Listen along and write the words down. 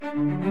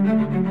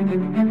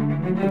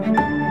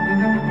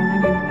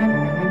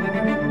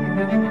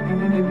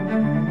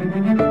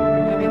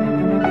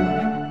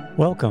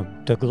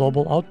Welcome to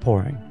Global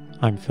Outpouring.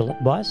 I'm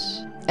Philip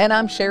Buss. And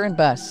I'm Sharon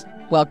Buss.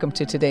 Welcome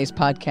to today's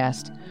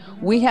podcast.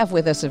 We have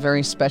with us a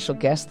very special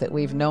guest that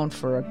we've known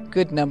for a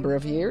good number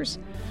of years,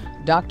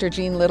 Dr.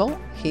 Gene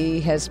Little. He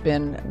has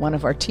been one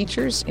of our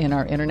teachers in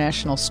our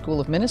International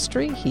School of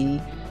Ministry.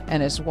 He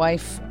and his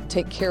wife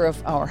take care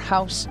of our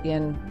house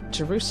in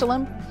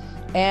Jerusalem.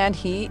 And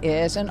he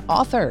is an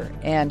author,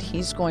 and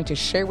he's going to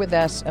share with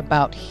us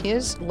about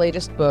his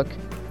latest book,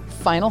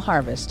 Final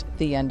Harvest,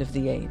 The End of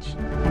the Age.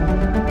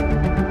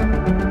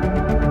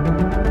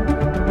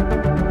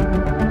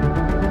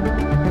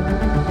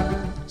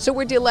 So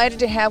we're delighted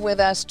to have with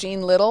us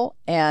Gene Little.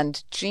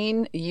 And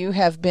Gene, you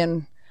have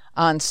been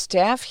on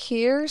staff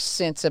here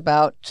since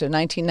about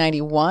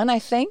 1991, I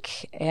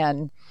think.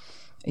 And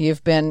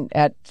you've been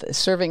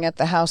serving at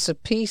the House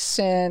of Peace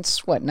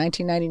since,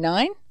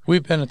 1999?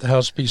 We've been at the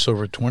House of Peace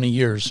over 20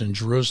 years in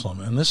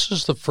Jerusalem, and this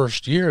is the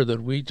first year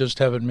that we just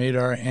haven't made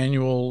our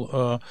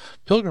annual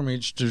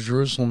pilgrimage to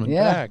Jerusalem and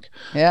back.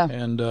 Yeah.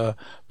 And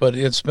but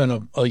it's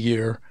been a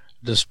year,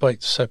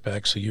 despite the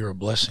setbacks, a year of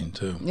blessing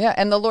too. Yeah,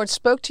 and the Lord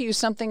spoke to you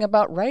something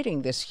about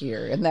writing this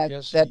year, and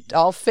Yes. that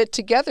all fit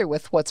together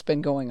with what's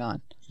been going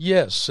on.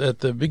 Yes, at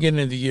the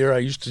beginning of the year, I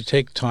used to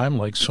take time,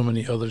 like so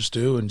many others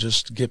do, and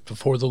just get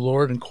before the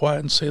Lord and quiet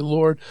and say,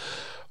 Lord,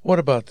 what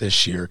about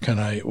this year?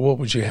 What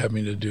would you have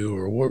me to do,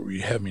 or what would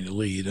you have me to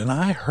lead? And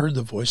I heard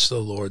the voice of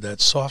the Lord, that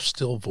soft,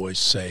 still voice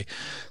say,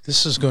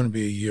 this is going to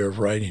be a year of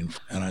writing.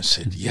 And I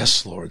said,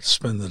 yes, Lord, it's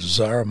been the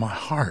desire of my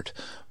heart.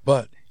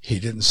 But he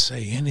didn't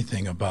say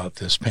anything about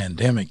this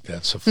pandemic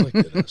that's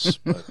afflicted us.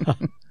 But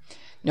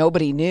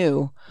nobody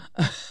knew.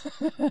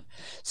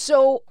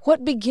 So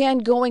what began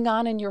going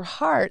on in your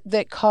heart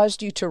that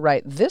caused you to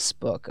write this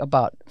book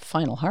about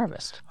Final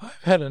Harvest?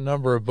 I've had a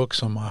number of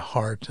books on my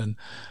heart, and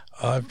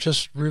I've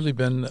just really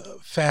been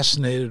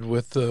fascinated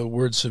with the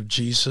words of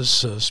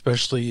Jesus,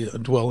 especially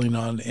dwelling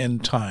on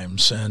end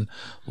times. And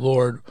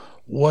Lord,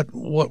 what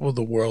will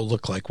the world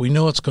look like? We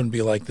know it's going to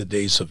be like the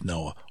days of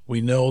Noah.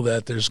 We know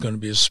that there's going to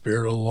be a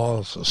spirit of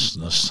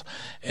lawlessness.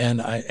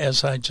 And I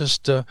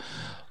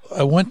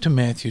went to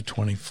Matthew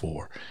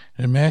 24.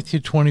 And in Matthew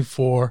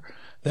 24,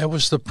 that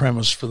was the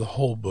premise for the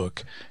whole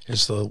book,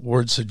 is the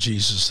words of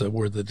Jesus that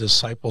where the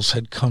disciples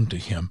had come to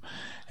him.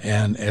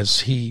 And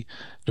as he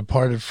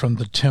departed from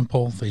the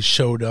temple, they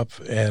showed up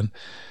and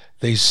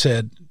they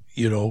said,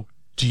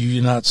 do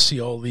you not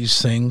see all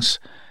these things?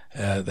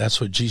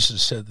 That's what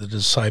Jesus said to the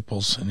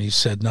disciples. And he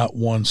said, not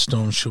one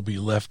stone shall be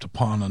left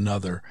upon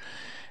another.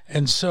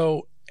 And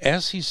so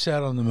as he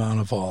sat on the Mount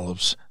of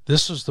Olives,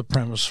 this is the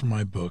premise for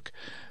my book.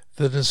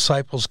 The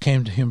disciples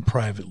came to him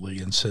privately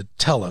and said,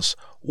 tell us,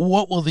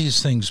 what will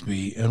these things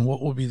be, and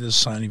what will be the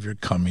sign of your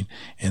coming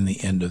and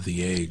the end of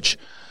the age?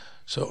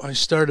 So I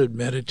started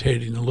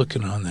meditating and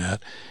looking on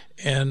that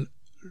and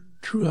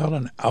drew out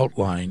an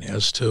outline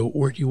as to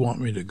where do you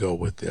want me to go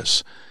with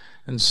this.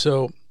 And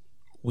so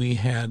we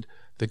had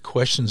the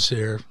questions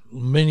there.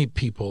 Many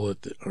people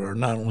that are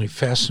not only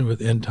fascinated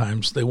with end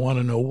times, they want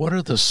to know, what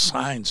are the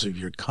signs of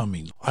your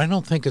coming? I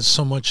don't think it's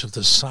so much of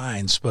the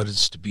signs, but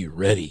it's to be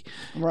ready.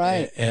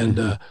 Right.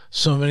 And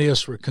so many of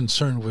us were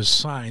concerned with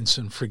signs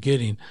and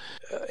forgetting.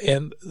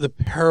 And the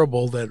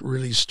parable that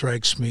really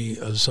strikes me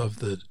is of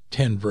the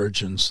 10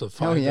 virgins, the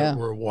 5 that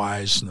were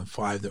wise and the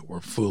 5 that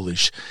were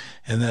foolish,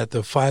 and that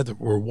the 5 that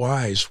were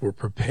wise were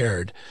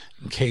prepared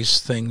in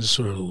case things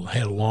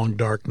had a long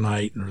dark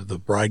night or the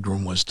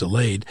bridegroom was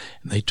delayed,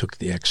 and they took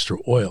the extra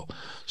oil.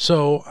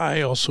 So I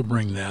also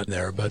bring that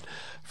there. But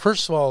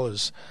first of all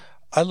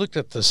I looked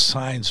at the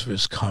signs of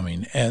his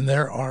coming, and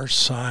there are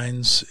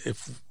signs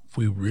if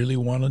we really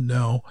want to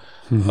know,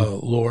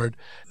 Lord.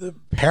 The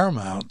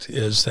paramount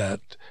is that,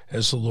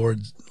 as the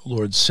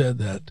Lord said,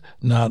 that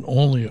not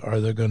only are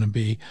there going to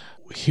be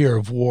hear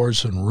of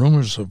wars and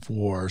rumors of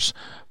wars,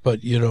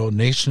 but,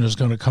 nation is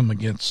going to come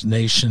against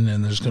nation,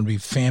 and there's going to be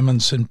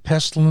famines and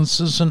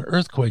pestilences and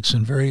earthquakes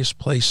in various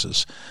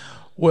places.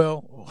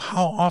 Well,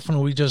 how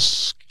often we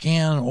just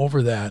scan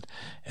over that,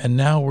 and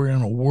now we're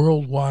in a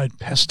worldwide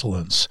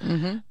pestilence.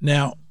 Mm-hmm.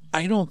 Now,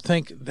 I don't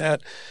think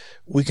that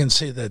we can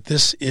say that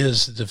this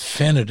is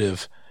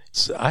definitive.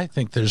 I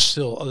think there's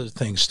still other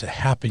things to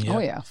happen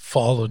yet.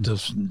 Fall of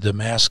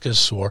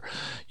Damascus, or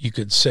you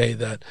could say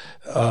that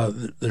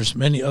there's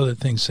many other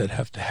things that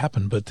have to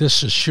happen, but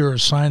this is sure a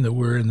sign that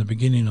we're in the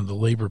beginning of the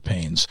labor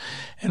pains.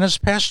 And as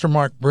Pastor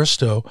Mark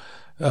Bristow,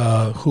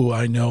 who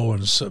I know and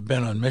has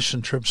been on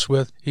mission trips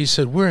with, he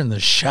said, we're in the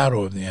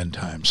shadow of the end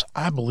times.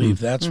 I believe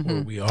that's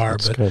where we are,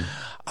 that's but good.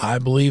 I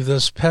believe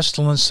this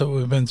pestilence that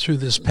we've been through,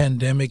 this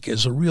pandemic,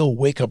 is a real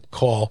wake-up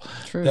call.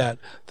 True. That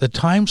the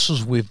times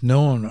as we've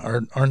known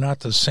are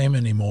not the same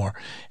anymore.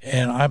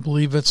 And I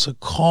believe it's a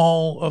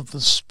call of the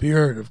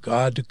Spirit of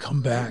God to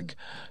come back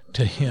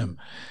to Him.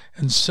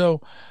 And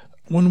so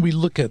when we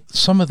look at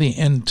some of the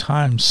end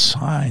time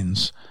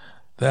signs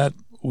that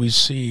we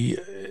see,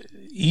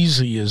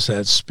 easy is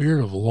that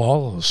spirit of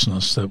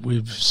lawlessness that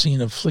we've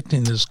seen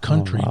afflicting this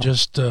country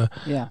out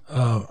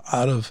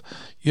of,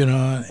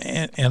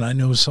 and I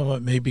know some of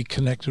it may be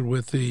connected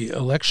with the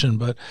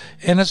election,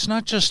 and it's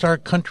not just our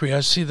country. I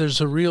see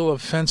there's a real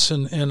offense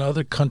in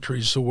other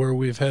countries where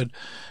we've had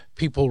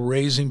people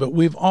raising, but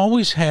we've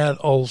always had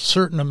a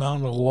certain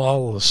amount of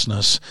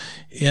lawlessness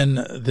in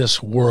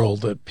this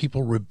world, that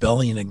people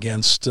rebelling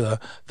against the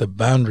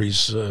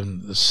boundaries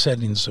and the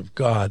settings of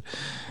God.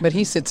 But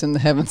he sits in the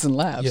heavens and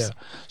laughs. Yeah.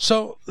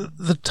 So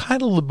the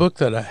title of the book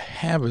that I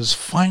have is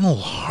Final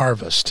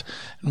Harvest.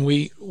 And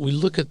we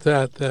look at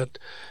that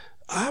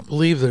I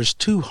believe there's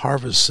two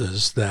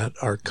harvests that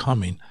are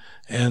coming,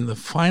 and the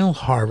final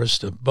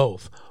harvest of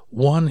both.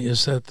 One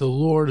is that the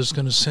Lord is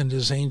going to send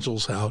his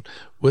angels out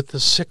with the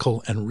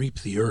sickle and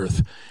reap the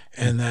earth,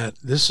 and that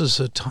this is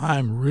a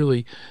time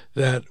really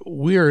that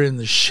we're in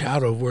the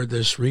shadow of where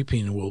this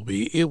reaping will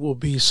be. It will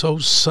be so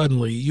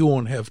suddenly you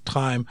won't have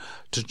time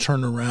to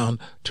turn around,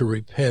 to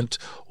repent,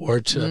 or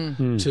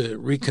to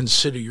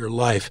reconsider your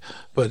life.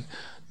 But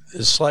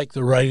it's like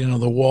the writing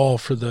on the wall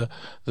for the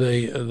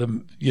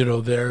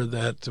there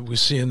that we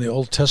see in the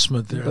Old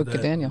Testament there. The book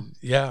of Daniel.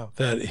 Yeah,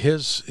 that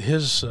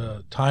his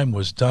time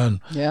was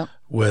done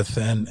with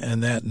and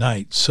that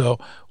night. So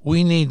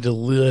we need to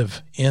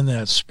live in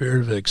that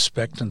spirit of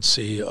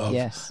expectancy of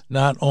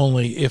not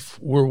only if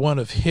we're one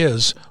of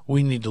his,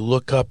 we need to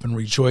look up and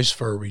rejoice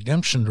for our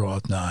redemption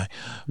draweth nigh,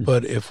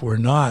 but if we're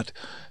not,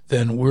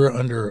 then we're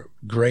under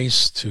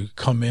grace to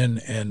come in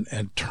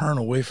and turn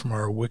away from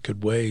our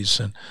wicked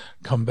ways and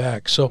come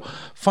back. So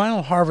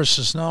final harvest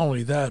is not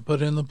only that,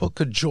 but in the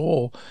book of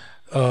Joel,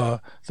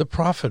 the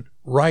prophet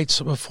writes,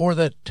 before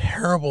that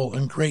terrible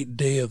and great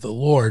day of the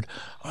Lord,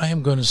 I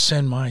am going to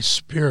send my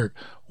spirit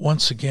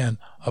once again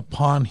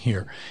upon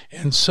here.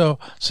 And so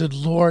I said,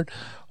 Lord,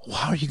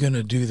 how are you going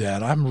to do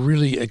that? I'm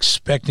really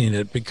expecting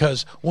it,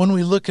 because when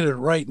we look at it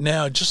right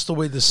now, just the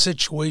way the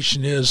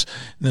situation is,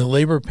 and the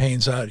labor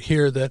pains out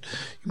here, that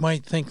you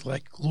might think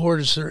like, Lord,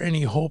 is there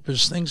any hope?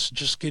 Is things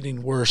just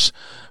getting worse?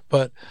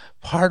 But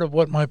part of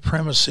what my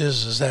premise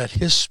is that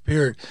his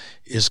spirit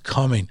is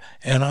coming,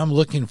 and I'm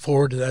looking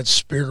forward to that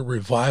spirit of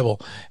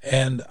revival,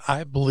 and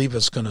I believe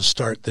it's going to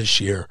start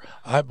this year.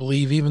 I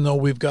believe even though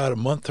we've got a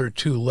month or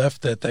two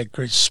left, that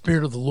great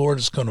spirit of the Lord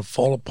is going to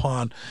fall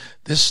upon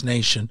this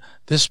nation,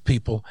 this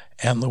people,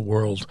 and the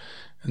world.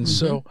 And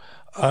so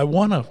I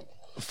want to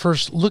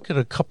first look at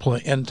a couple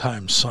of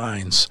end-time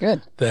signs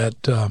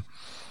that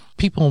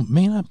people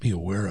may not be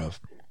aware of.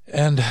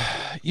 And,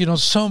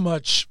 so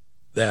much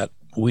that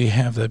we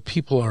have that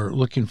people are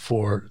looking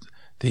for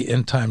the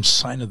end time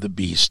sign of the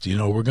beast.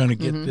 We're going to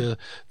get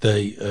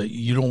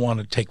you don't want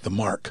to take the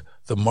mark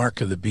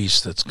of the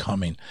beast that's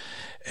coming.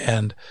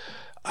 And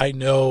I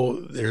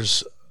know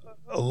there's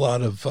a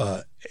lot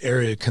of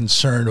area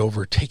concern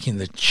over taking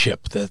the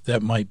chip.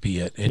 That might be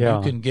it. And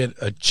you can get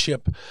a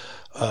chip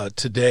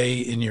today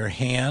in your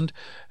hand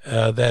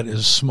that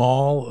is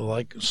small,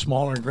 like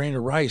smaller than a grain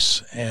of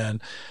rice.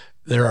 And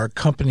there are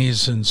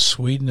companies in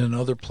Sweden and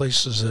other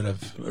places that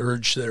have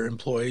urged their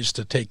employees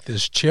to take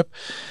this chip,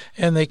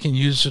 and they can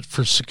use it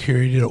for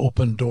security to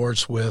open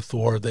doors with,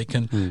 or they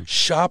can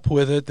shop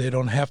with it. They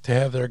don't have to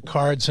have their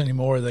cards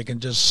anymore. They can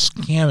just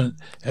scan it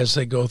as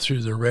they go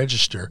through the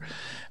register.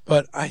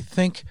 But I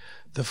think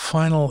the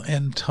final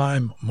end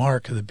time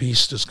mark of the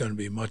beast is going to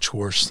be much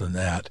worse than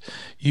that.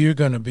 You're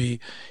going to be,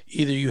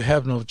 either you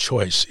have no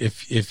choice.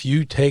 If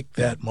you take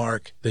that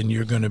mark, then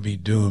you're going to be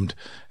doomed,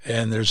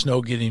 and there's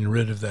no getting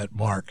rid of that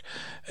mark.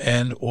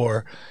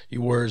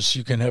 Whereas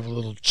you can have a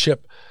little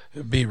chip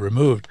be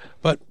removed.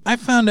 But I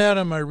found out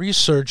in my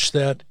research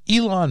that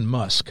Elon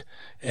Musk,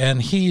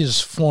 and he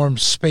has formed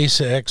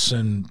SpaceX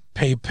and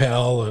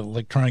PayPal, an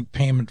electronic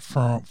payment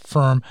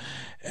firm,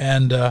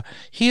 and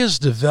he is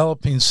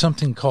developing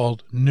something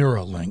called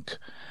Neuralink.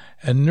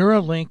 And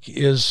Neuralink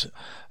is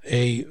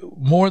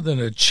more than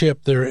a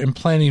chip. They're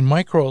implanting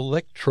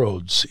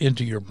microelectrodes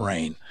into your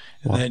brain.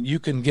 And then you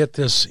can get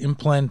this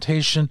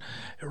implantation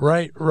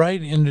right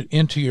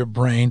into your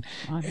brain.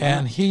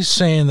 And he's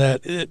saying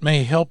that it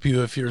may help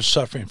you if you're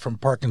suffering from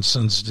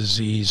Parkinson's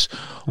disease,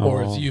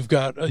 or if you've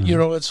got,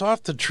 it's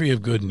off the tree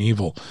of good and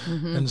evil.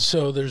 And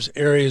so there's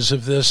areas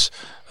of this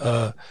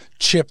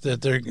chip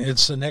that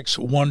it's the next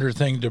wonder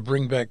thing to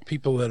bring back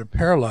people that are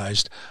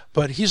paralyzed.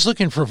 But he's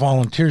looking for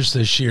volunteers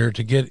this year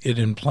to get it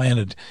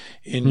implanted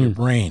in your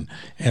brain.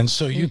 And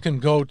so you can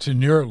go to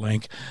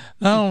Neuralink.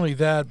 Not only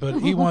that, but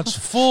he wants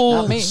full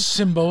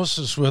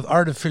symbiosis with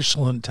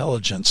artificial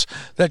intelligence,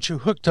 that you're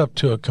hooked up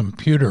to a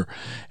computer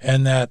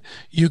and that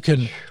you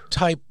can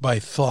type by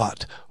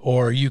thought,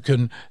 or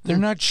they're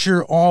not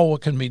sure all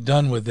what can be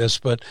done with this,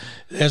 but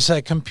as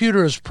that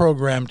computer is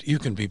programmed, you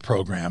can be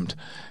programmed.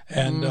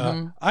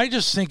 And I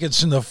just think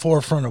it's in the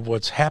forefront of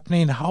what's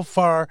happening. How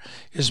far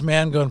is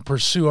man going to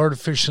pursue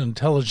artificial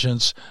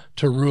intelligence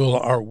to rule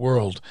our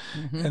world?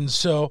 And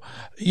so,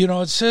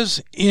 it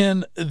says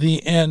in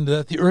the end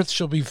that the earth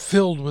shall be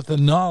filled with the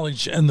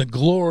knowledge and the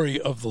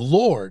glory of the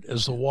Lord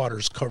as the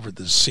waters cover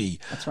the sea.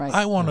 That's right.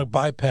 I want to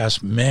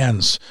bypass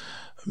man's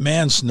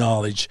man's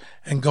knowledge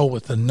and go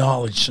with the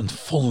knowledge and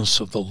fullness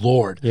of the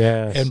Lord.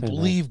 Yes, and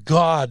believe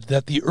God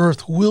that the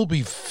earth will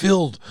be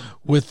filled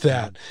with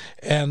that,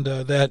 and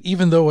that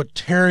even though it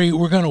tarry,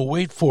 we're going to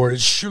wait for it.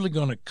 It's surely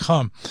going to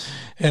come.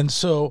 And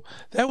so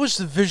that was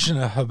the vision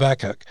of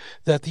Habakkuk,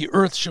 that the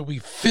earth shall be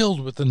filled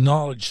with the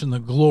knowledge and the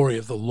glory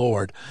of the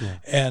Lord. Yeah.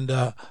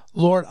 And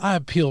Lord, I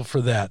appeal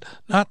for that.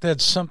 Not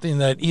that something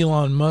that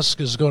Elon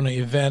Musk is going to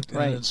invent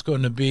and it's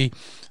going to be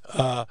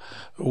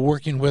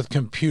working with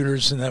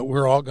computers and that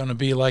we're all going to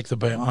be like the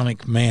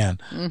bionic man.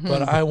 Mm-hmm.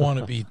 But I want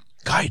to be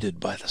guided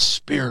by the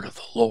Spirit of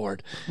the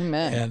Lord.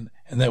 Amen.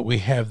 And that we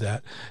have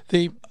that.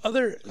 The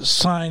other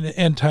sign,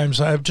 end times,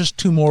 I have just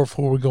two more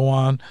before we go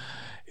on,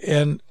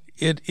 and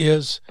it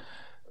is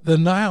the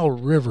Nile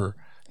River.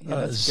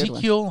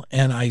 Ezekiel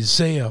and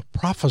Isaiah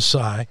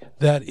prophesy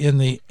that in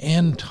the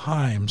end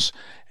times,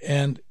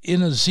 and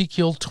in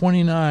Ezekiel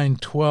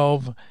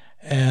 29:12,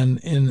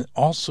 and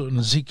also in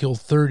Ezekiel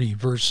 30,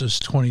 verses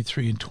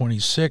 23 and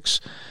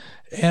 26.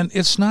 And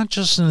it's not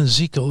just in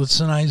Ezekiel,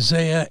 it's in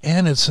Isaiah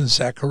and it's in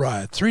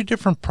Zechariah. 3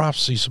 different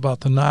prophecies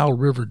about the Nile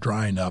River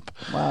drying up.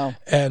 Wow.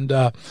 And,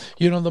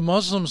 the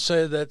Muslims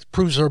say that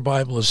proves our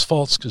Bible is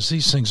false because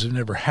these things have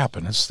never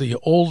happened. It's the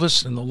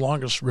oldest and the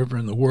longest river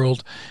in the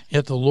world.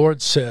 Yet the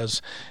Lord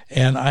says,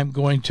 and I'm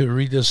going to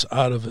read this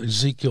out of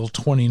Ezekiel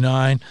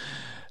 29,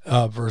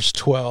 verse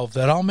 12,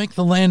 that I'll make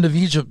the land of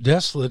Egypt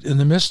desolate in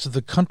the midst of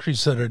the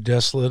countries that are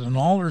desolate, and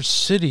all her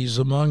cities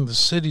among the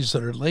cities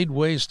that are laid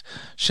waste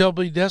shall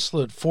be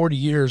desolate 40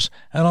 years,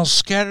 and I'll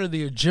scatter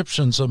the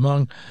Egyptians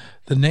among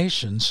the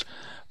nations.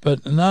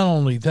 But not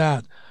only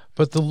that,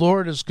 but the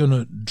Lord is going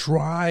to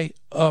dry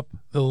up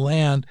the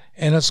land,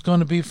 and it's going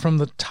to be from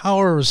the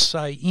Tower of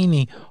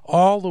Syene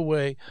all the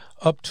way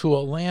up to a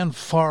land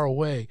far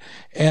away.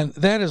 And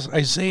that is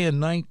Isaiah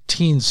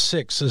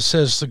 19:6. It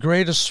says, the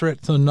greatest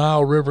threat to the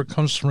Nile River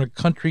comes from a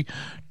country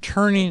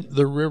turning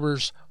the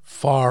rivers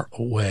far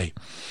away.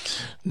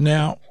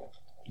 Now,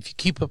 if you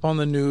keep up on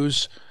the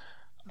news,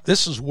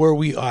 this is where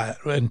we are.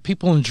 And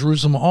people in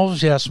Jerusalem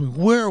always ask me,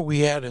 where are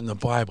we at in the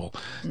Bible?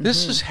 Mm-hmm.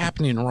 This is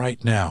happening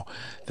right now,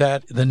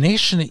 that the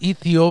nation of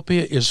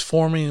Ethiopia is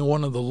forming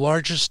one of the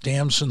largest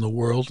dams in the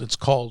world. It's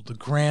called the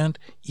Grand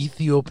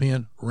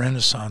Ethiopian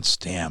Renaissance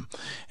Dam.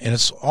 And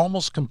it's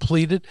almost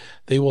completed.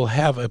 They will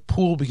have a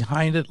pool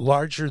behind it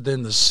larger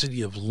than the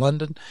city of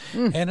London.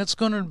 And it's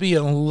going to be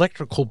an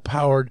electrical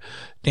powered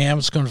dam.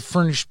 It's going to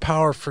furnish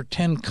power for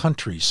 10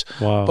 countries.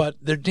 Wow. But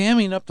they're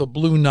damming up the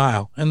Blue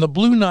Nile. And the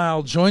Blue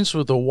Nile joins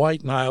with the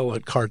White Nile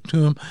at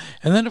Khartoum.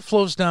 And then it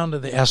flows down to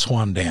the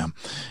Aswan Dam.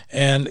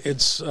 And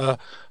it's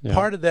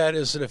part of that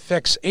is it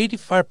affects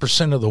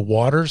 85% of the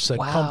waters that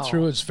come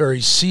through. It's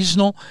very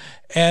seasonal.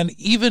 And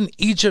even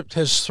Egypt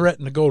has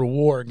threatened to go to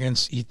war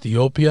against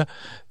Ethiopia.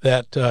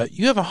 That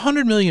you have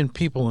 100 million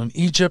people in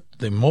Egypt.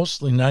 They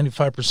mostly,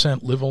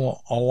 95%, live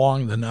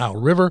along the Nile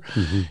River.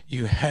 Mm-hmm.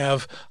 You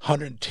have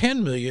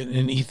 110 million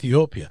in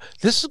Ethiopia.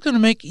 This is going to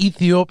make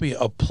Ethiopia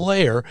a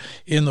player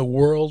in the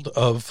world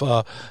of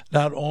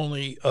not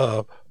only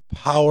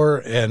power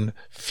and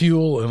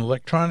fuel and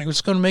electronics.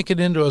 It's going to make it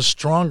into a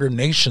stronger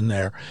nation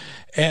there.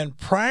 And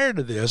prior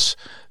to this,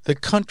 the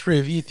country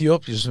of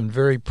Ethiopia has been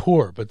very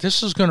poor, but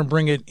this is going to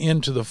bring it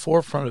into the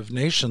forefront of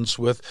nations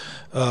with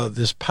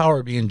this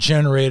power being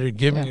generated,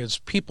 giving its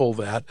people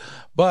that.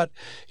 But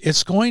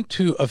it's going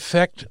to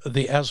affect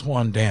the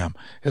Aswan Dam.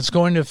 It's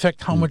going to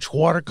affect how much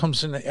water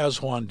comes into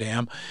Aswan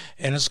Dam,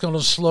 and it's going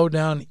to slow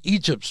down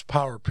Egypt's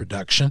power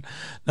production.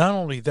 Not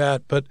only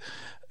that, but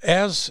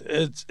as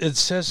it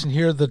says in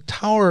here, the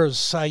Tower of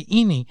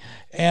Syene,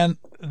 and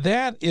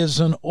that is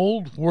an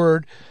old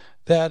word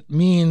that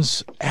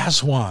means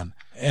Aswan.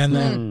 And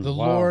then the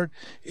Lord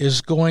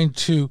is going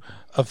to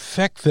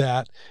affect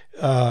that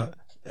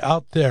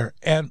out there.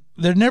 And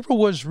there never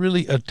was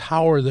really a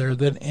tower there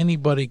that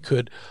anybody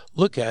could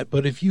look at.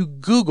 But if you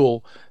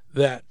Google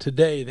that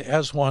today, the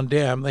Aswan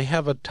Dam, they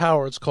have a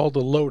tower. It's called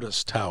the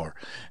Lotus Tower.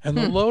 And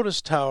the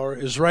Lotus Tower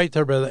is right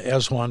there by the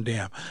Aswan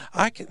Dam.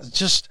 I can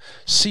just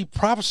see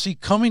prophecy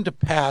coming to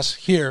pass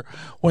here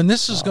when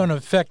this is going to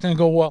affect and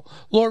go, well,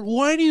 Lord,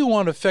 why do you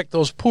want to affect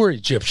those poor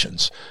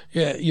Egyptians?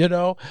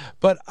 Yeah,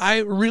 but I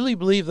really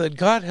believe that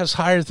God has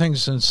higher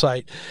things in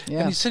sight.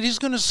 Yeah. And he said he's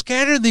going to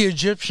scatter the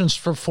Egyptians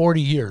for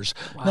 40 years.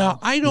 Wow. Now,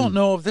 I don't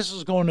know if this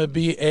is going to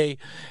be a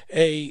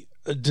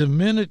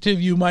diminutive,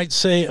 you might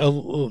say,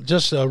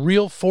 just a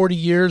real 40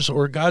 years,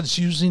 or God's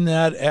using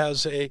that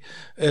as a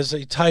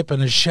type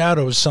and a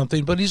shadow of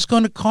something, but he's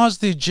going to cause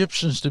the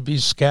Egyptians to be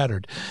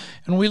scattered.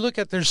 And we look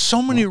at, there's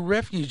so many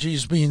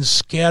refugees being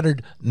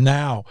scattered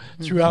now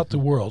throughout the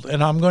world,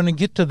 and I'm going to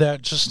get to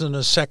that just in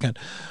a second.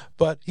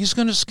 But he's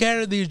going to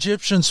scatter the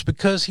Egyptians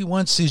because he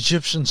wants the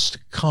Egyptians to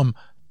come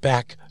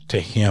back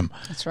to him.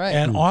 That's right.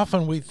 And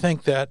often we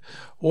think that,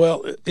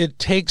 well, it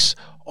takes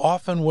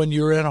often when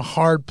you're in a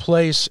hard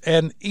place,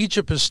 and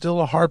Egypt is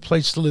still a hard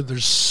place to live.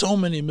 There's so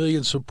many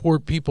millions of poor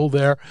people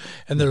there,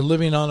 and they're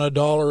living on $1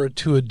 or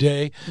 $2 a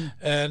day.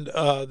 And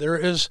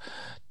there's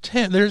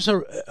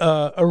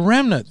a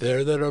remnant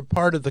there that are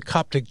part of the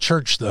Coptic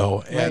Church,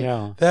 though,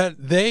 and that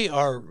they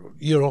are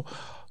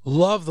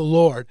love the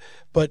Lord,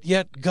 but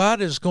yet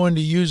God is going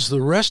to use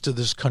the rest of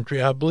this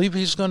country. I believe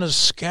he's going to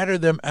scatter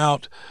them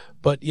out,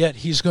 but yet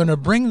he's going to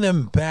bring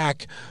them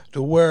back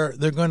to where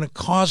they're going to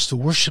cause to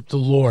worship the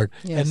Lord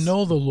and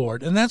know the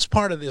Lord. And that's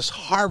part of this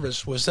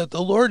harvest, was that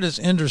the Lord is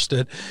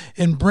interested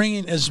in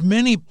bringing as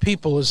many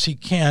people as he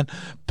can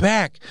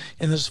back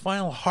in this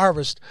final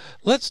harvest.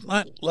 Let's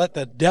not let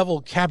the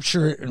devil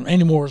capture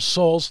any more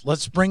souls.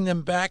 Let's bring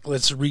them back.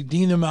 Let's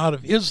redeem them out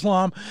of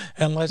Islam,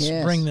 and let's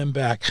bring them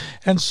back.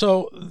 And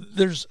so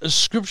there's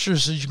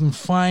scriptures that you can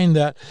find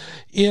that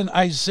in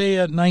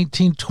Isaiah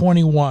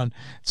 19:21. It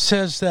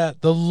says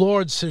that the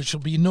Lord said, shall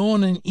be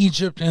known in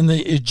Egypt, and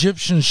the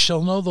Egyptians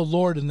shall know the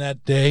Lord in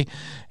that day,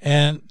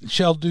 and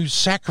shall do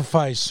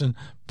sacrifice and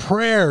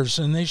prayers,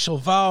 and they shall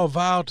vow a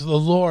vow to the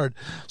Lord.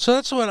 So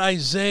that's what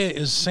Isaiah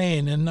is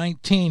saying in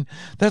 19.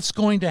 That's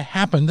going to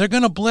happen. They're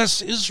going to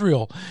bless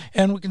Israel,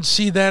 and we can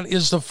see that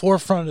is the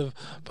forefront of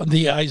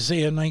the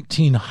Isaiah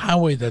 19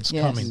 highway that's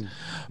coming. Yeah.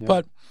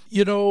 But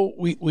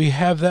we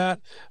have that.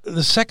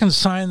 The second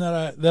sign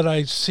that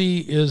I see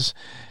is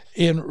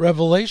in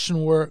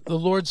Revelation, where the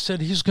Lord said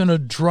he's going to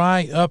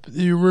dry up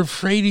the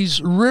Euphrates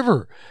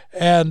River,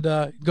 and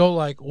go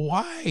like,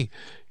 why?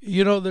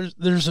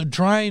 There's a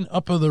drying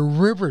up of the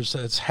rivers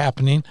that's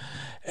happening,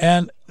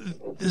 and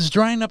this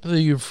drying up of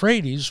the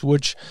Euphrates,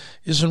 which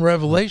is in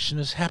Revelation,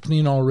 is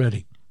happening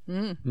already.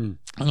 Mm-hmm.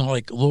 And I'm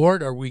like,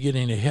 Lord, are we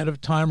getting ahead of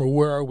time, or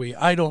where are we?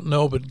 I don't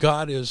know, but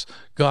God is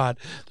God.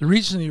 The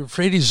reason the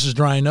Euphrates is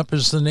drying up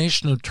is the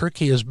nation of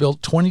Turkey has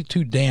built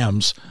 22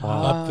 dams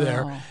up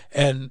there,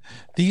 and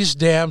these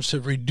dams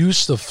have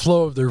reduced the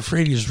flow of the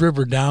Euphrates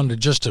River down to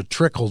just a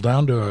trickle,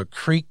 down to a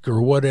creek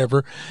or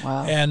whatever.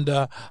 Wow. And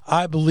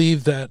I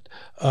believe that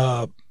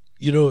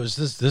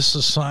is this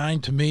a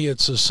sign? To me,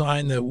 it's a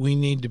sign that we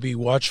need to be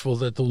watchful,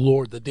 that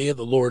the day of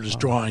the Lord is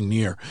drawing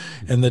near,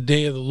 and the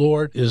day of the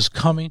Lord is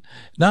coming.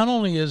 Not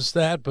only is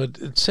that, but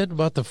it said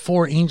about the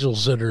 4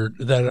 angels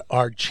that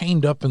are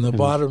chained up in the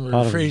bottom of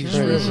the Euphrates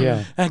River.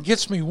 Yeah. And it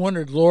gets me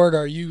wondered, Lord,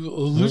 are you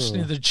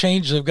loosening the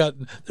chains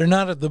they're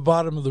not at the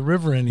bottom of the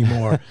river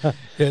anymore.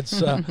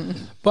 It's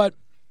but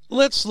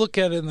let's look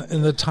at it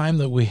in the time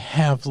that we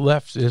have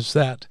left, is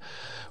that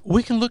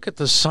we can look at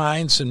the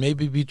signs and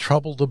maybe be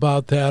troubled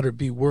about that or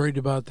be worried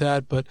about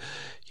that, but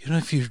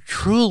if you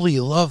truly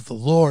love the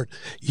Lord,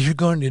 you're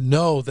going to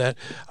know that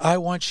I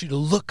want you to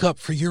look up,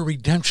 for your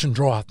redemption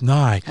draweth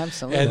nigh.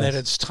 Absolutely. And that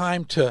it's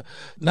time to,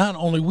 not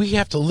only we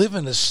have to live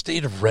in a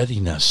state of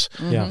readiness,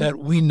 that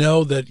we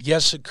know that,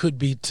 yes, it could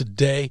be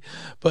today,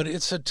 but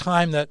it's a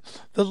time that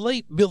the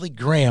late Billy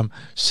Graham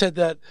said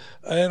that,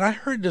 and I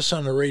heard this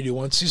on the radio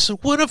once. He said,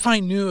 what if I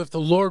knew if the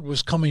Lord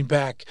was coming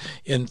back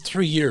in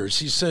 3 years?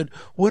 He said,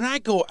 would I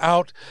go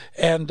out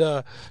and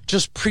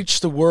just preach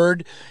the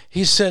word?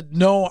 He said,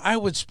 no, I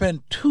would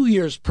spend 2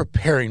 years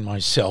preparing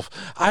myself.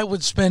 I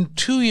would spend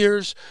 2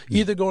 years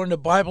either going to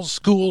Bible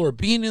school or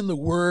being in the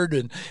Word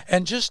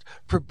and just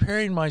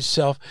preparing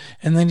myself.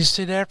 And then he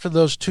said, after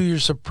those 2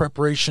 years of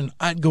preparation,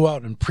 I'd go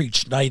out and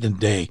preach night and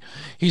day.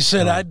 He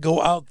said, I'd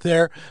go out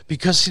there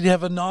because he'd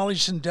have a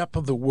knowledge and depth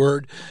of the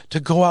Word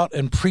to go out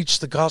and preach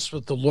the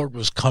gospel that the Lord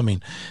was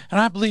coming. And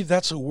I believe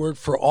that's a word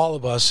for all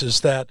of us,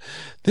 is that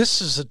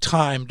this is a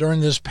time during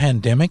this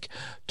pandemic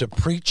to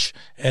preach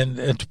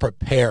and to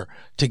prepare,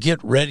 to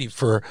get ready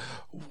for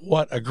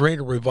what a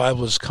greater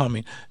revival is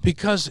coming.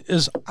 Because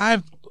as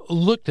I've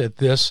looked at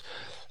this,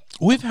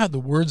 we've had the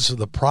words of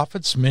the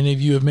prophets. Many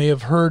of you may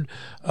have heard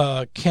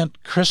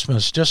Kent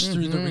Christmas just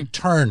through the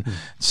return,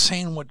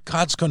 saying what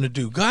God's going to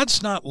do.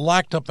 God's not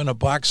locked up in a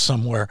box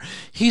somewhere.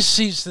 He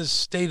sees this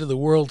state of the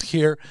world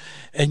here,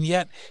 and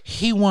yet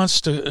he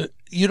wants to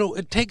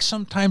it takes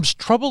sometimes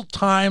troubled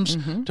times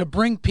to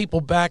bring people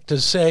back to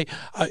say,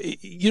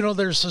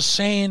 there's a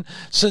saying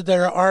said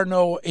there are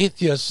no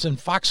atheists in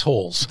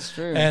foxholes. That's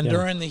true. And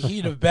during the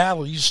heat of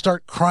battle, you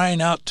start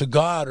crying out to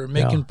God or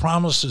making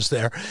promises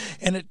there.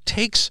 And it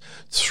takes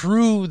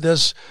through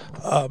this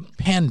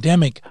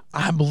pandemic,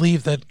 I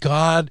believe that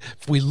God,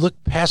 if we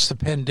look past the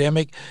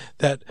pandemic,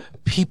 that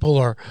people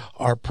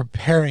are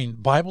preparing.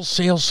 Bible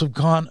sales have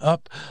gone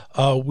up.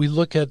 We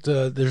look at,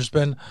 there's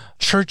been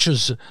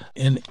churches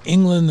in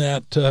England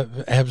that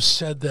have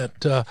said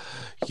that,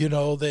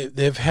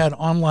 they've had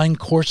online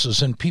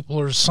courses and people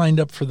are signed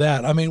up for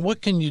that. I mean,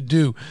 what can you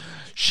do?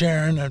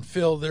 Sharon and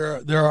Phil,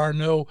 there are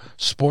no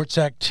sports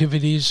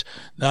activities,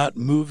 not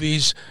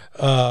movies.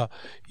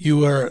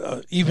 You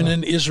are even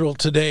in Israel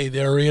today,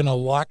 they're in a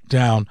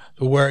lockdown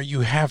where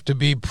you have to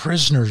be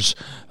prisoners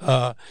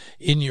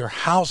in your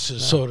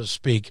houses, so to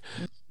speak.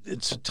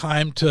 It's a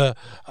time to,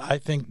 I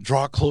think,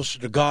 draw closer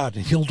to God,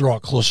 and he'll draw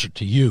closer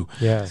to you.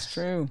 Yes, it's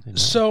true.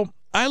 So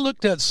I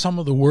looked at some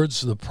of the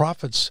words of the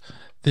prophets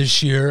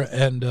this year,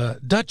 and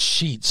Dutch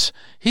Sheets,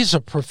 he's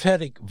a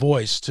prophetic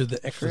voice to the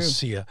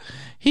ecclesia.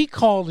 He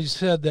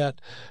said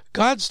that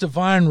God's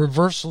divine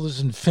reversal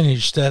isn't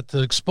finished, that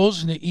the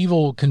exposing of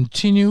evil will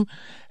continue,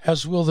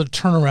 as will the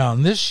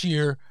turnaround. This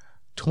year,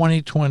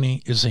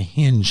 2020, is a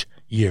hinge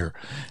year.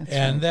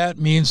 That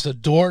means the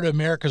door to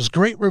America's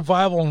great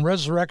revival and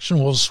resurrection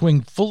will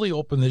swing fully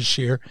open this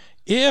year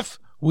if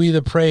we,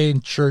 the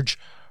praying church,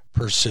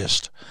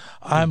 persist.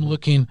 I'm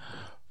looking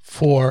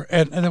for,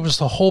 and it was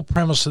the whole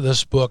premise of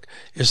this book,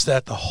 is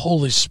that the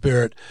Holy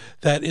Spirit,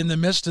 that in the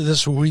midst of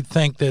this where we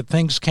think that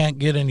things can't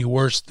get any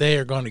worse, they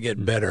are going to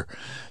get better,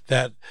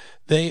 that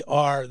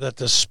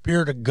the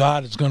Spirit of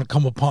God is going to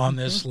come upon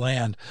this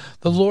land.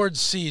 The Lord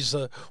sees,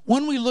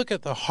 when we look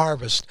at the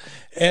harvest,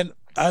 and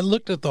I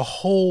looked at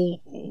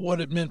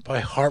what it meant by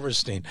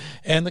harvesting.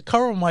 And the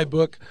cover of my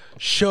book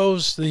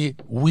shows the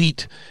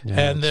wheat,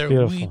 and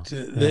the wheat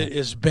that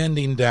is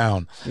bending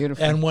down.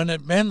 Beautiful. And when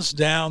it bends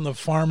down, the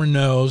farmer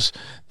knows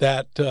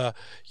that,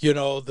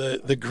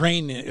 the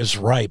grain is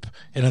ripe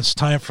and it's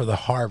time for the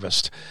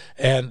harvest.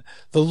 And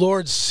the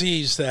Lord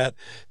sees that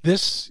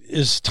this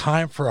is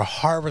time for a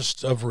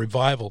harvest of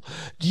revival.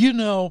 Do you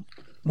know,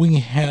 we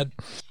had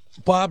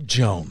Bob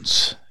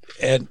Jones,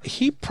 and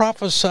he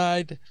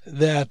prophesied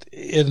that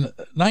in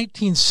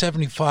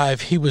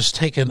 1975 he was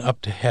taken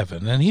up to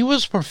heaven, and he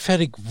was a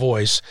prophetic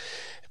voice.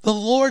 The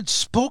Lord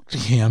spoke to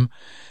him.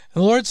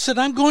 The Lord said,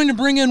 I'm going to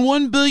bring in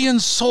 1 billion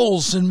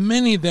souls, and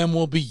many of them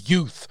will be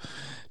youth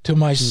to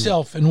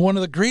myself in one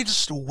of the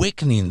greatest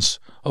awakenings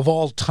of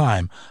all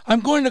time.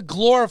 I'm going to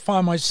glorify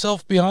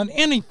myself beyond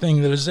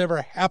anything that has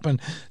ever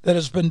happened that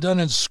has been done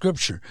in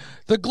Scripture.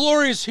 The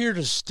glory is here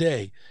to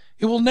stay.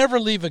 It will never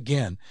leave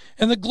again.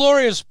 And the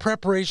glorious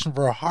preparation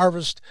for a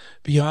harvest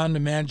beyond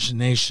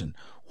imagination.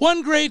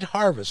 One great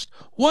harvest,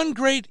 one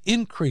great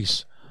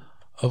increase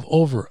of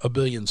over 1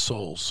 billion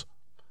souls.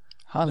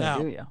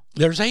 Hallelujah. Now,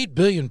 there's 8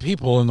 billion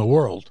people in the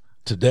world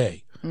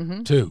today,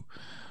 too.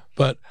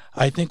 But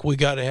I think we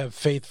got to have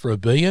faith for 1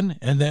 billion,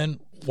 and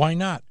then why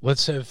not?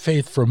 Let's have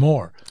faith for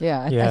more.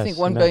 Yeah, I think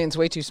 1 billion's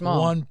way too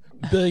small. 1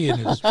 billion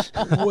is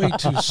way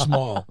too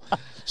small.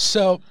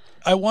 So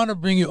I want to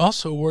bring you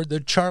also a word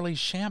that Charlie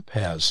Shamp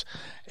has.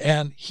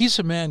 And he's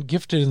a man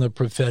gifted in the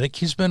prophetic.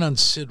 He's been on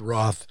Sid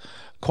Roth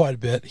quite a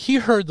bit. He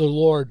heard the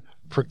Lord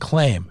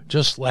proclaim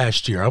just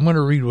last year. I'm going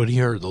to read what he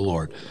heard the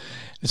Lord.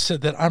 It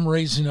said that I'm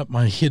raising up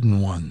my hidden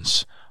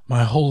ones,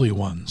 my holy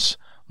ones,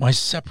 my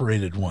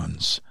separated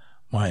ones,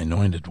 my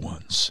anointed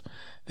ones.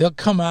 They'll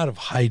come out of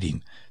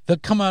hiding. They'll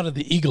come out of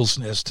the eagle's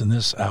nest in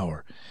this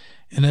hour.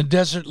 In a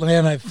desert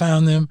land I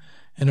found them.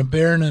 In a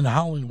barren and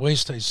howling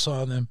waste I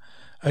saw them.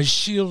 I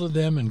shielded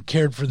them and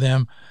cared for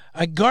them.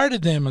 I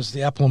guarded them as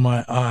the apple of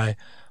my eye,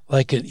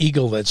 like an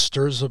eagle that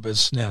stirs up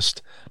its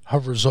nest,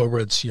 hovers over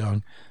its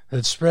young,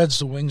 that spreads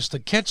the wings to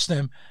catch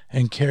them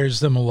and carries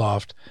them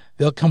aloft.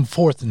 They'll come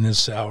forth in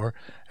this hour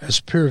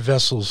as pure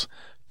vessels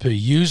to be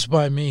used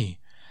by me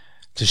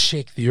to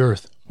shake the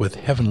earth with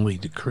heavenly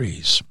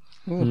decrees.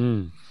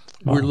 We're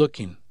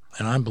looking,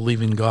 and I'm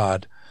believing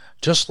God,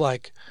 just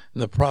like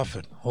in the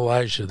prophet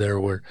Elijah there,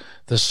 where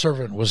the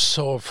servant was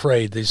so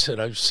afraid. They said,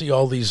 I see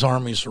all these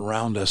armies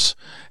around us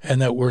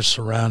and that we're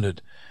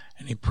surrounded.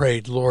 And he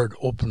prayed, Lord,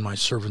 open my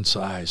servant's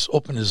eyes.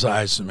 Open his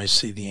eyes and may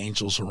see the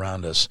angels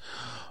around us.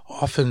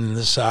 Often in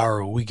this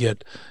hour we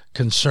get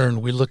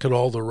concerned. We look at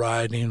all the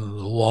rioting and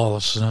the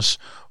lawlessness.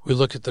 We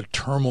look at the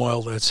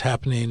turmoil that's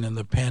happening in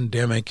the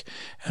pandemic,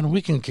 and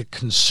we can get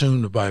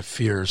consumed by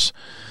fears.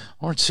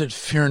 Lord said,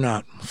 fear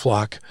not,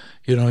 flock.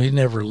 He'd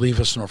never leave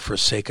us nor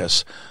forsake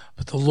us.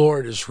 But the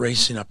Lord is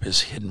raising up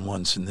his hidden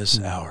ones in this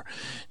hour.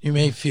 You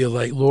may feel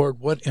like, Lord,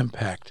 what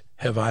impact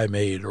have I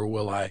made or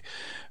will I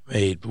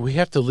made? But we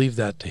have to leave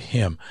that to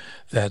him,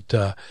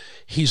 that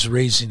he's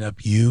raising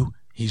up you.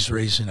 He's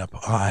raising up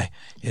I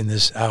in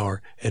this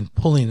hour and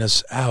pulling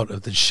us out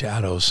of the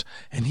shadows.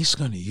 And he's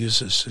going to use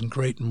us in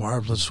great and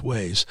marvelous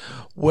ways.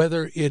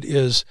 Whether it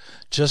is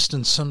just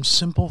in some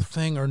simple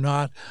thing or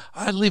not,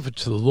 I leave it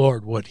to the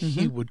Lord what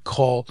he would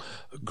call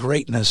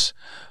greatness.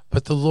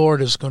 But the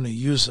Lord is going to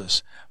use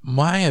us.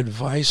 My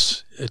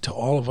advice to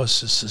all of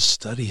us is to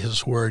study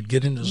his word,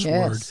 get in his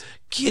word,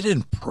 get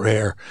in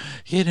prayer,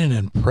 get in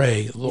and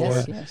pray.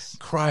 Lord,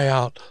 cry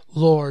out,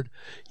 Lord,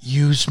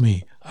 use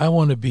me. I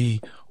want to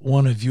be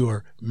one of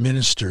your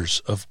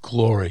ministers of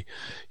glory.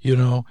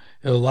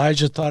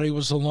 Elijah thought he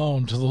was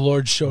alone till the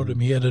Lord showed him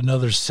he had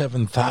another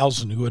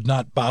 7,000 who had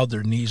not bowed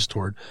their knees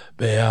toward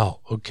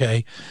Baal,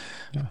 okay?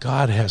 Yeah.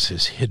 God has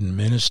his hidden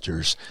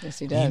ministers. Yes,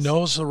 he does. He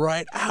knows the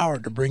right hour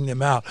to bring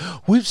them out.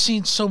 We've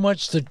seen so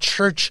much the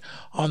church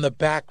on the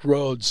back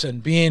roads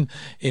and being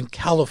in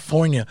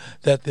California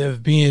that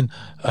they've been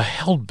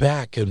held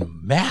back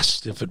and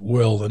masked, if it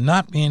will, and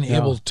not being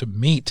able to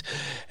meet.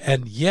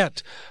 And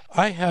yet,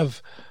 I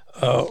have...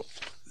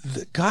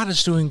 God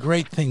is doing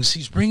great things.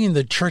 He's bringing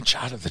the church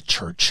out of the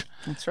church.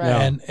 That's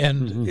right.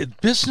 And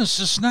business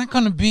is not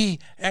going to be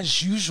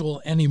as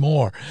usual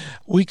anymore.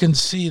 We can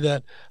see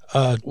that,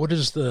 what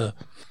is the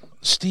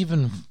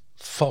Stephen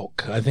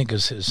Folk, I think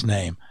is his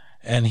name,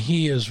 and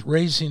he is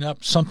raising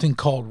up something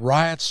called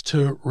Riots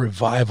to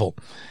Revival.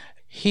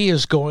 He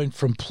is going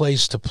from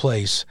place to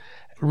place.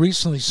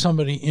 Recently,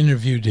 somebody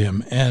interviewed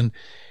him, and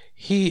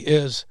he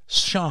is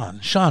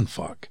Sean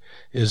Falk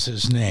is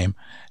his name,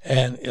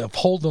 and of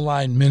Hold the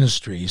Line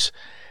Ministries.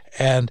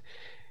 And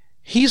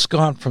He's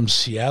gone from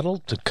Seattle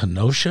to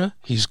Kenosha.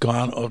 He's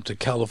gone up to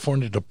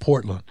California to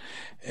Portland.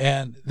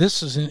 And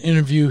this is an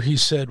interview. He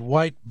said,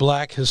 white,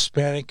 black,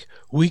 Hispanic,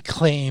 we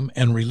claim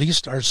and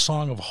released our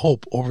song of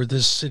hope over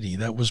this city.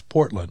 That was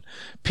Portland.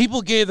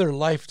 People gave their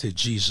life to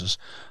Jesus.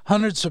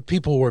 Hundreds of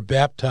people were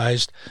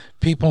baptized,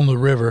 people in the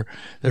river.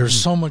 There was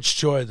so much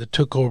joy that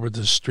took over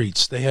the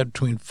streets. They had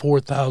between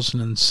 4,000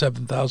 and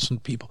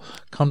 7,000 people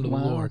come to the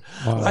Lord.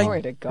 Wow.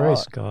 Glory to God.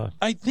 Praise God.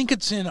 I think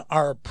it's in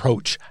our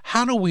approach.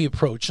 How do we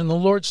approach? And the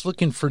Lord's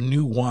looking for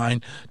new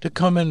wine to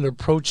come in and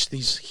approach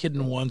these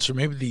hidden ones, or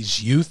maybe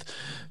these youth,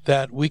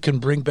 that we can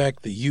bring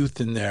back the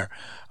youth in there.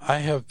 I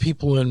have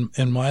people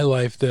in my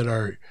life that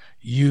are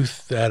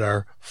youth that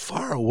are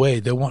far away.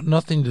 They want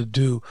nothing to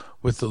do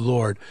with the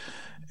Lord.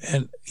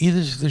 And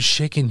either they're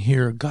shaken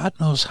here. God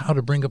knows how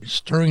to bring up a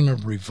stirring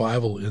of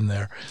revival in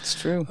there. It's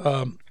true.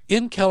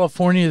 In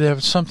California, they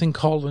have something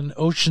called an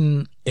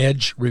Ocean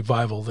Edge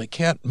Revival. They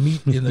can't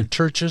meet in the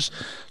churches.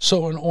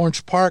 So in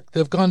Orange Park,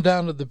 they've gone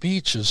down to the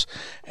beaches,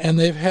 and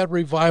they've had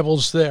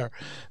revivals there.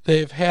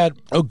 They've had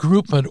a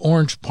group at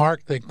Orange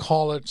Park. They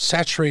call it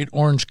Saturate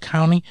Orange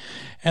County.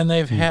 And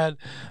they've had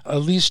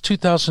at least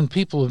 2,000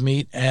 people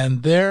meet,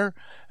 and their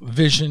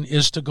vision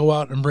is to go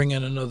out and bring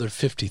in another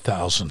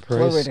 50,000.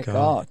 Glory to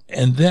God.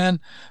 And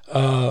then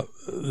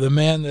the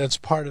man that's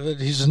part of it,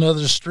 he's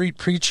another street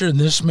preacher, and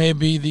this may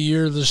be the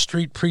year of the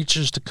street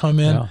preachers to come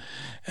in. Yeah.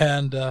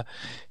 And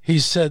he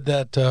said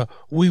that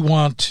we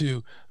want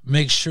to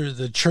make sure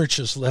the church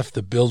has left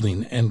the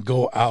building and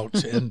go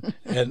out and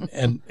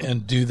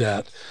do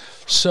that.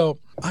 So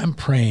I'm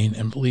praying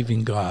and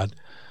believing God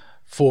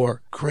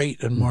for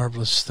great and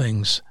marvelous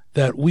things,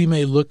 that we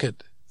may look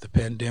at the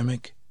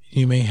pandemic.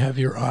 You may have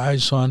your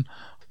eyes on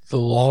the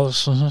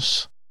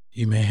lawlessness.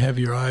 You may have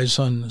your eyes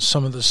on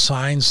some of the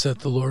signs that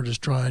the Lord is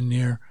drawing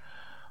near.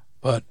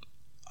 But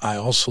I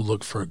also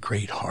look for a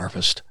great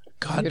harvest.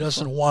 God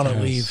doesn't want to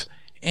leave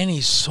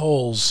any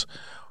souls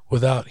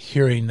without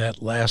hearing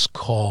that last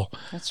call.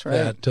 That's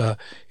right. That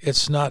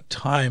it's not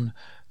time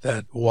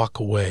that walk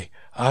away.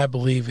 I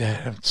believe we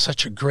have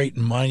such a great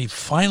and mighty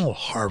final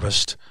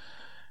harvest,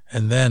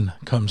 and then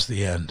comes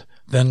the end.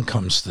 Then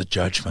comes the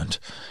judgment.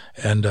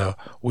 And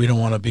we don't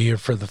want to be here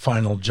for the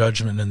final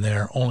judgment in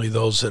there. Only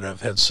those that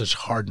have had such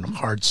hardened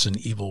hearts and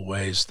evil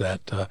ways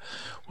that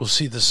will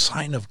see the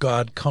sign of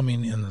God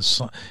coming in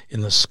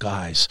the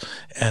skies.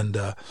 And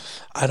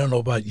I don't know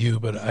about you,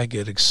 but I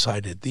get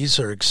excited. These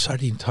are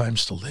exciting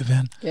times to live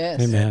in.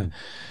 Yes. Amen.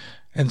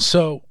 And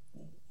so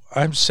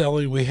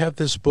we have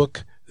this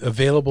book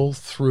available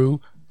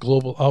through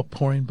Global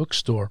Outpouring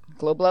Bookstore.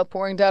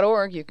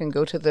 GlobalOutpouring.org. You can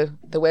go to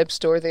the web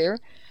store there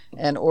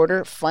and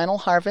order Final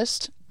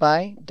Harvest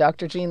by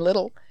Dr. Gene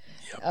Little.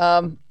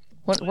 Yep.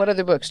 What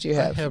other books do you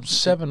have? I have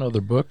 7 other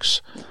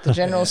books. The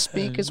General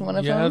Speak is one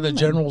of them? Yeah, the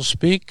General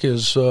Speak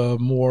is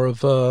more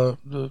of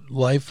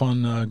life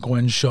on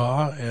Gwen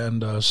Shaw,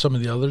 and some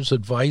of the others,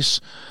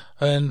 advice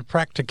and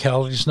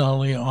practicalities, not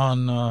only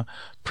on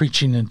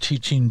preaching and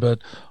teaching, but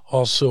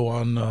also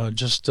on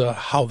just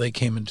how they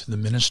came into the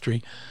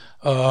ministry.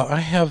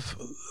 I have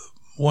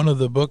one of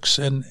the books,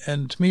 and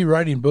to me,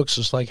 writing books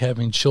is like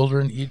having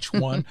children. Each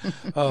one,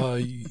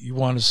 you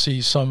want to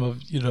see some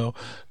of,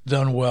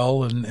 done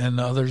well, and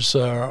others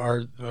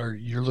are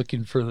you're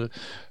looking for the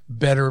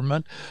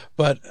betterment.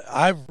 But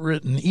I've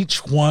written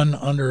each one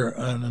under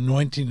an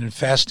anointing and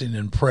fasting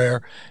and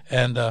prayer.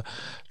 And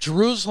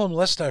Jerusalem,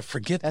 lest I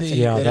forget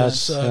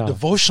this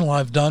devotional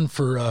I've done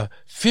for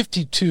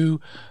 52,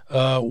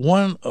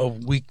 one a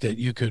week that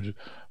you could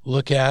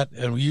look at,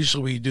 and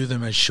usually we do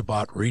them as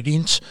Shabbat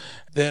readings.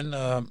 Then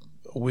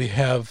we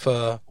have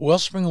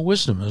Wellspring of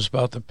Wisdom is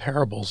about the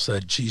parables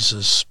that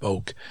Jesus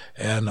spoke,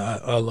 and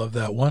I love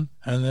that one.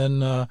 And then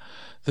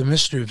The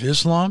Mystery of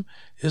Islam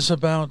is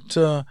about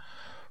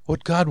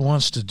what God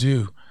wants to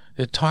do.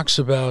 It talks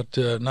about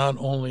not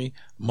only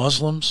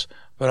Muslims,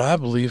 but I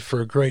believe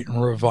for a great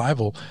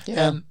revival.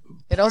 Yeah. And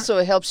it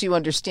also helps you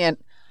understand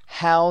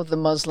how the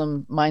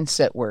Muslim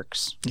mindset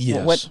works.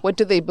 Yes. What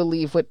do they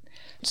believe?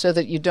 So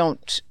that you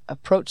don't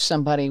approach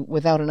somebody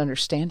without an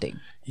understanding.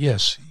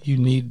 Yes, you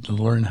need to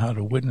learn how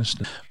to witness.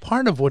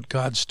 Part of what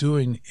God's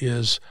doing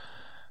is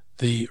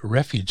the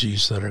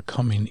refugees that are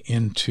coming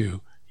into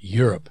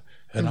Europe.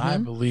 And I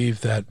believe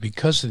that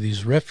because of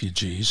these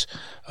refugees...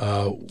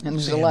 and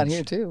there's a lot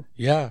here, too.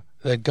 Yeah,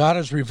 that God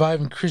is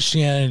reviving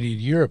Christianity in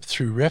Europe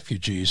through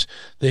refugees.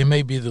 They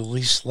may be the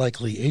least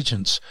likely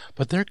agents,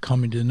 but they're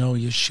coming to know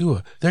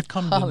Yeshua. They're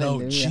coming to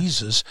know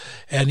Jesus.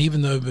 And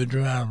even though they've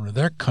been out of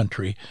their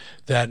country,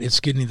 that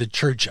it's getting the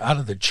church out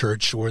of the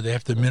church where they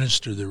have to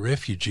minister to the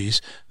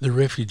refugees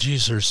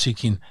are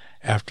seeking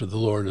after the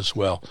Lord as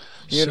well.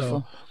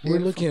 Beautiful. So we're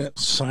looking at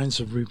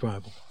signs of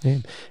revival.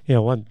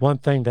 One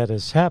thing that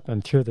has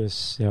happened through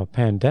this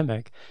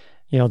pandemic,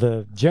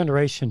 the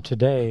generation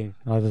today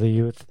of the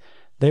youth,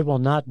 they will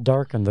not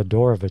darken the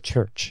door of a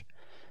church.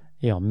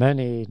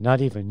 Many,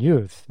 not even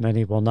youth,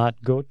 many will not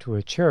go to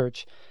a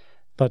church,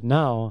 but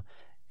now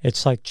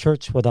it's like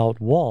church without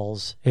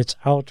walls. It's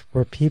out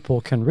where people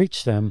can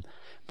reach them.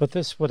 But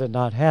this would have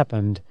not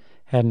happened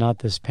had not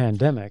this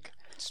pandemic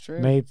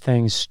made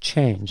things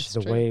change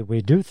the way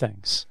we do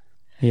things.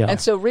 Yeah. And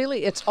so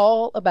really it's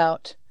all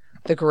about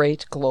the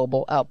great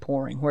global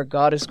outpouring where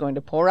God is going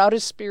to pour out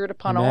his Spirit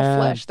upon all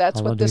flesh.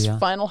 That's what this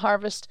final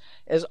harvest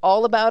is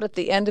all about at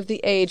the end of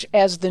the age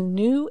as the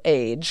new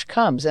age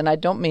comes. And I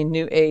don't mean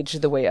new age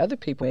the way other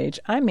people age.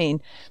 I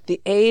mean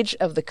the age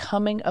of the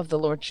coming of the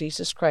Lord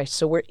Jesus Christ.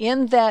 So we're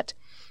in that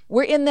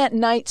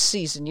night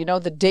season. You know,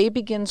 the day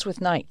begins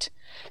with night.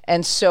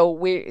 And so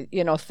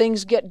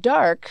things get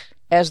dark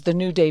as the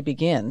new day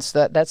begins.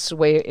 That's the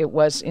way it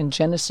was in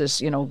Genesis.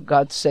 You know,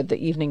 God said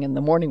the evening and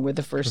the morning were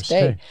the first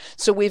day.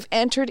 So we've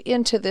entered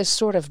into this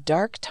sort of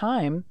dark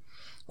time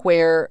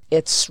where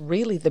it's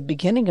really the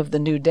beginning of the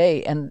new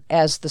day. And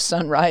as the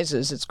sun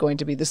rises, it's going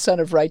to be the Son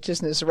of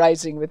Righteousness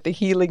rising with the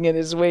healing in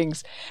his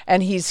wings.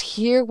 And he's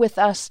here with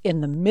us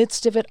in the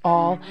midst of it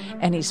all.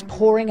 And he's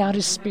pouring out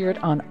his Spirit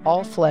on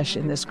all flesh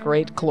in this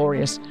great,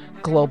 glorious,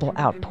 global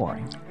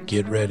outpouring.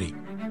 Get ready.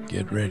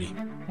 Get ready.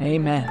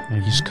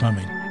 Amen. He's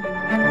coming.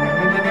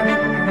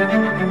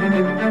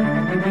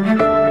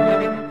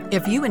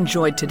 If you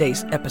enjoyed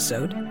today's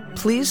episode,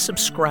 please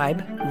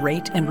subscribe,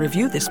 rate, and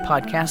review this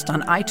podcast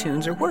on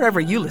iTunes or wherever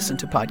you listen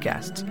to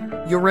podcasts.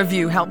 Your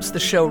review helps the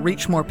show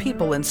reach more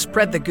people and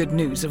spread the good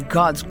news of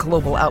God's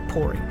global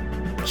outpouring.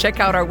 Check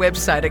out our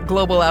website at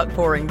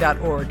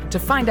globaloutpouring.org to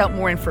find out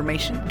more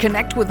information,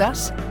 connect with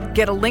us,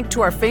 get a link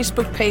to our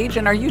Facebook page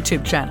and our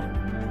YouTube channel.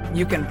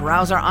 You can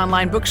browse our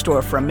online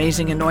bookstore for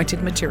amazing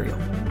anointed material.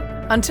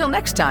 Until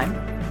next time,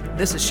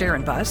 this is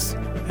Sharon Buss.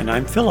 And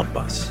I'm Philip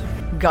Buss.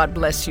 God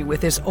bless you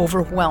with his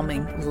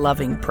overwhelming,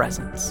 loving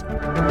presence.